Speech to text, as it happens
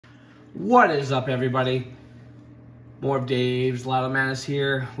What is up, everybody? More of Dave's Lotto Madness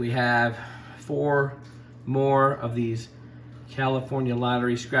here. We have 4 more of these California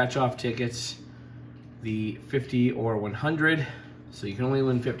Lottery scratch-off tickets, the 50 or 100. So you can only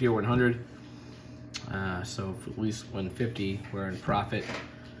win 50 or 100. So if at least win 50, we're in profit.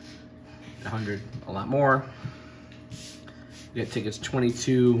 100, a lot more. We got tickets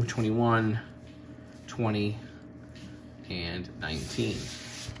 22, 21, 20, and 19.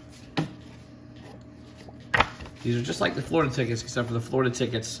 These are just like the Florida tickets, except for the Florida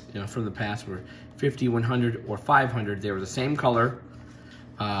tickets, from the past were 50, 100, or 500. They were the same color.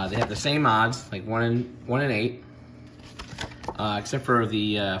 They had the same odds, like 1 in 8. Except for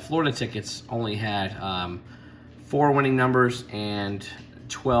the Florida tickets only had 4 winning numbers and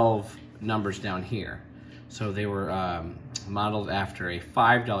 12 numbers down here. So they were modeled after a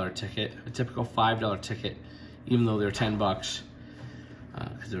 $5 ticket, a typical $5 ticket, even though they're 10 bucks.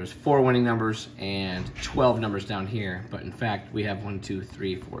 Because there was 4 winning numbers and 12 numbers down here, but in fact we have 1, 2,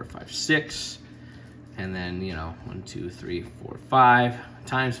 3, 4, 5, 6, and then 1, 2, 3, 4, 5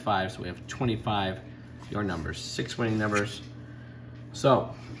 times 5, so we have 25 your numbers, 6 winning numbers.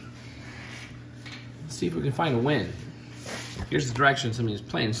 So let's see if we can find a win. Here's the directions. I mean, it's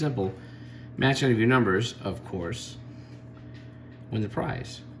plain and simple. Match any of your numbers, of course. Win the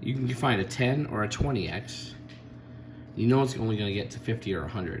prize. You can find a 10 or a 20x. You know it's only going to get to 50 or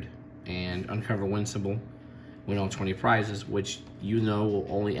 100, and uncover win symbol, win all 20 prizes, which will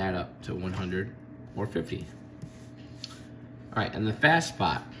only add up to 100 or 50. All right, and the fast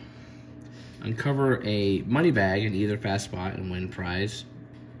spot, uncover a money bag in either fast spot and win prize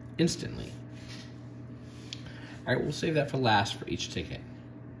instantly. All right, we'll save that for last for each ticket.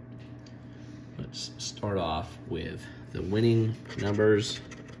 Let's start off with the winning numbers.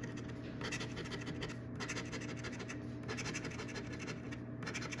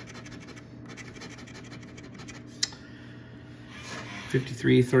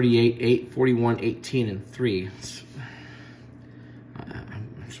 53, 38, 8, 41, 18, and 3.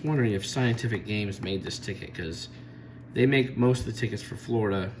 I'm just wondering if Scientific Games made this ticket, because they make most of the tickets for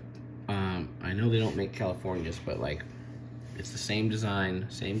Florida. I know they don't make California's, but it's the same design,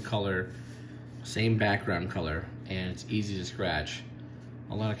 same color, same background color, and it's easy to scratch.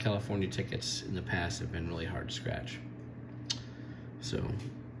 A lot of California tickets in the past have been really hard to scratch. So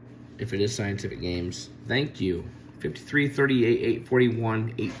if it is Scientific Games, thank you. 53, 38, 8,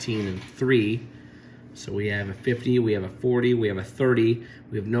 41, 18, and 3. So we have a 50, we have a 40, we have a 30,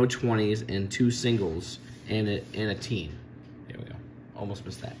 we have no 20s, and 2 singles, and a teen. There we go. Almost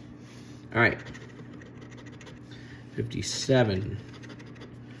missed that. All right. 57,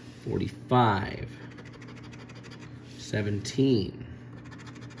 45, 17,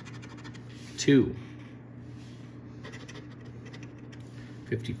 2,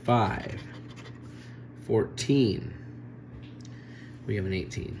 55, 14, we have an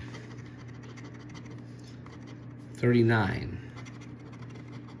 18, 39,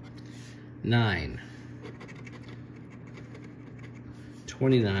 9,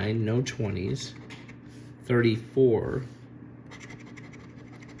 29, no 20s, 34,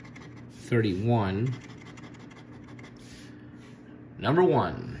 31, number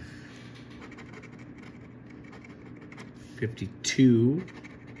 1, 52,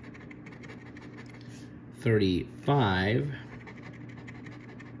 35,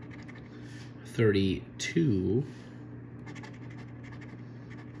 32,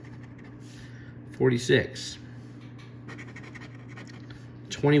 46,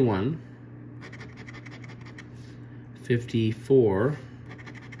 21, 54,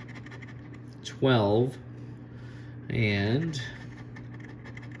 12, and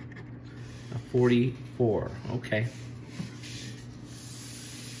a 44. Okay.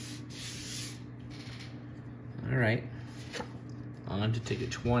 All right, on to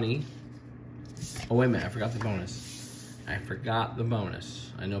ticket 20. Oh, wait a minute, I forgot the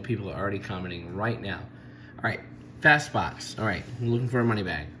bonus. I know people are already commenting right now. All right, fast spots. All right, I'm looking for a money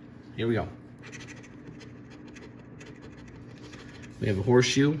bag. Here we go. We have a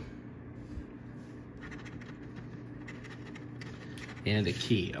horseshoe and a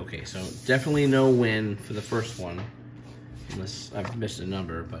key. Okay, so definitely no win for the first one, unless I've missed a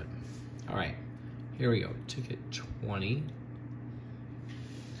number, but all right. Here we go, ticket 20.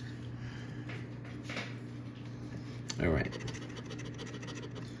 All right.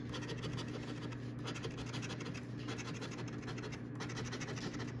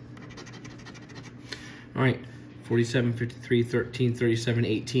 All right, 47, 53, 13, 37,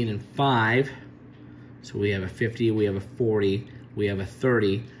 18, and 5. So we have a 50, we have a 40, we have a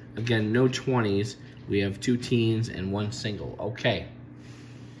 30. Again, no 20s. We have 2 teens and 1 single. Okay.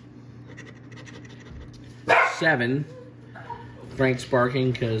 7. Frank's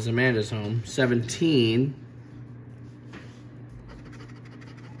barking because Amanda's home. 17.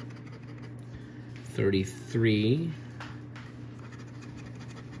 33.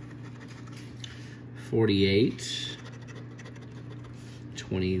 48.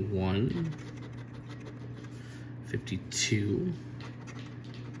 21. 52.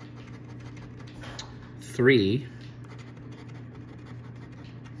 3.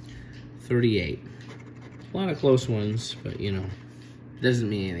 38. A lot of close ones, but you know, doesn't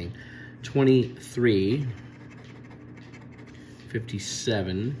mean anything. 23.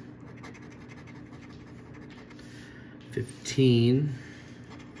 57. 15.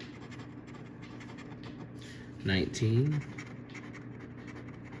 19.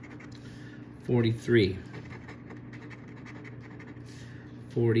 43.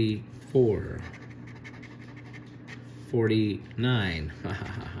 44. 49.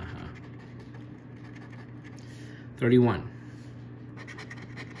 31.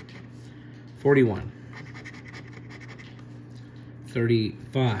 41.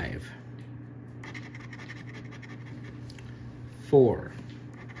 35. 4.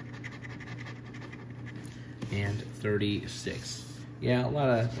 And 36. Yeah, a lot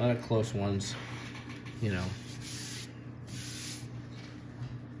of close ones, you know.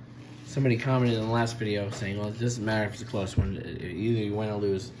 Somebody commented in the last video saying, well, it doesn't matter if it's a close one, either you win or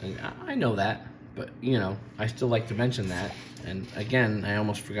lose. And I know that, but you know, I still like to mention that. And again, I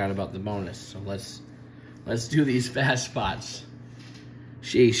almost forgot about the bonus. So let's do these fast spots.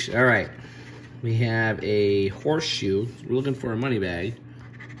 Sheesh. All right. We have a horseshoe. We're looking for a money bag.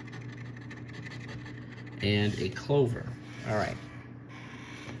 And a clover. All right.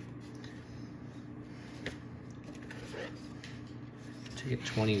 Ticket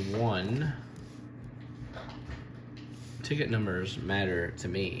 21. Ticket numbers matter to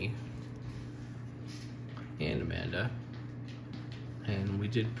me and Amanda. And we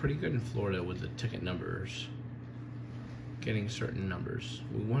did pretty good in Florida with the ticket numbers. Getting certain numbers.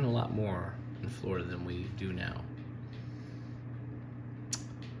 We won a lot more in Florida than we do now.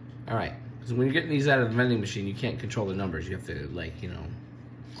 All right. Because when you're getting these out of the vending machine, you can't control the numbers. You have to, like, you know,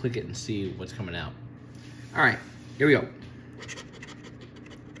 click it and see what's coming out. All right. Here we go.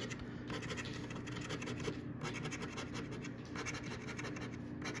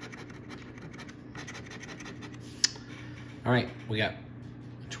 All right, we got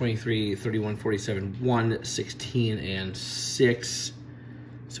 23, 31, 47, 1, 16, and 6.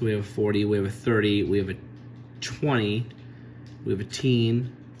 So we have a 40, we have a 30, we have a 20, we have a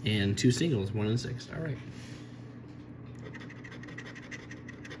teen, and 2 singles, 1 and 6. All right.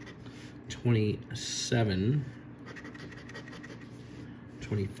 27,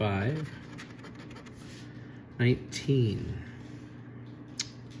 25, 19,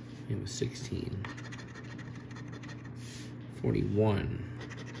 we have a 16. 41,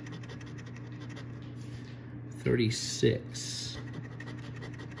 36,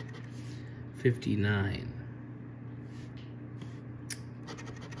 59,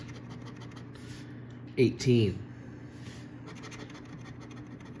 18,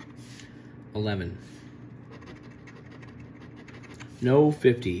 11, no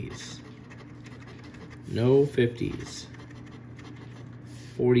 50s, no 50s,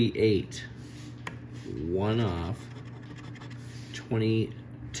 48, 1 off,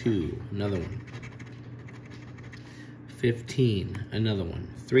 22, another one. 15, another one.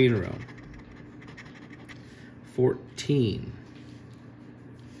 3 in a row. 14.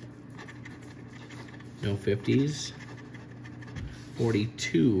 No 50s.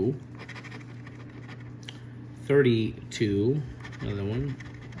 42. 32, another one.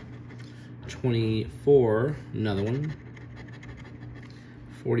 24, another one.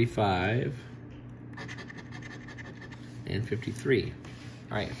 45. And 53.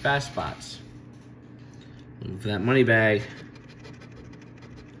 All right, fast spots. For that money bag,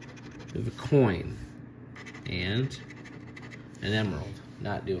 we have a coin and an emerald.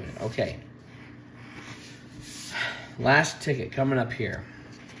 Not doing it. Okay. Last ticket coming up here.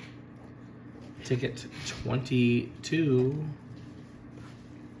 Ticket 22.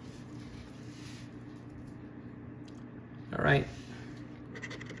 All right.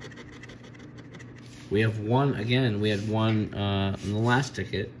 We have one, again, we had one in the last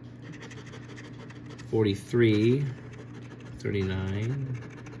ticket. 43, 39,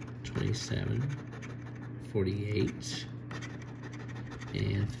 27, 48,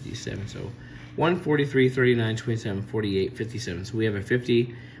 and 57. So 1, 43, 39, 27, 48, 57. So we have a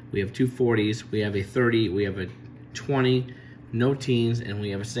 50, we have 2 40s, we have a 30, we have a 20, no teens, and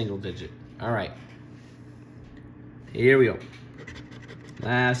we have a single digit. All right. Here we go.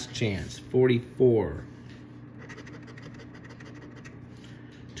 Last chance. 44,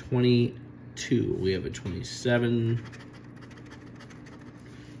 22. We have a 27.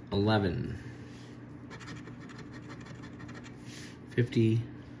 11.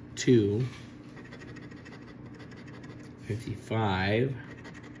 52. 55.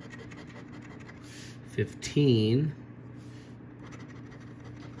 15.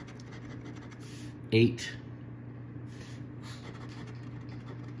 8.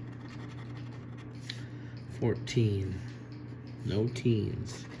 14. No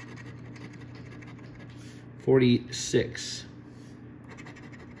teens. 46.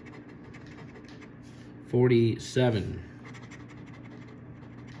 47.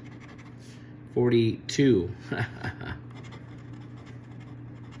 42.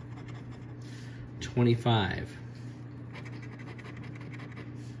 25.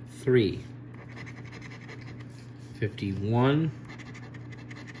 3. 51.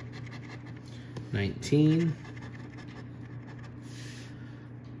 19.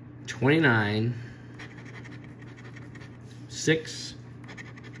 29. 6.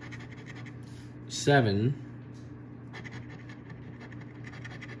 7.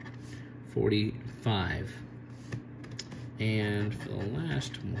 45. And for the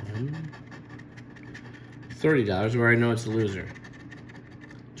last one, $30, where I know it's the loser.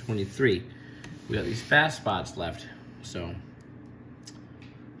 23. We got these fast spots left, so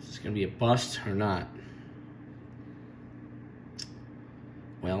is this gonna be a bust or not?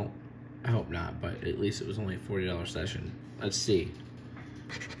 Well, I hope not, but at least it was only a $40 session. Let's see.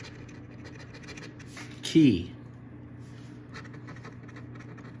 Key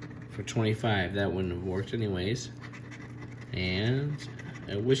for 25. That wouldn't have worked anyways. And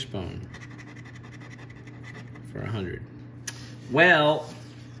a wishbone for 100. Well,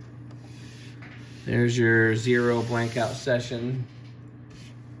 there's your 0 blank out session.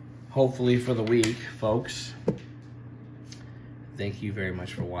 Hopefully for the week, folks. Thank you very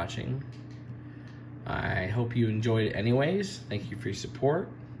much for watching. I hope you enjoyed it anyways. Thank you for your support.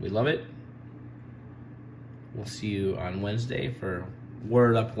 We love it. We'll see you on Wednesday for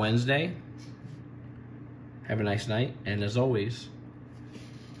Word Up Wednesday. Have a nice night, and as always,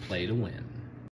 play to win.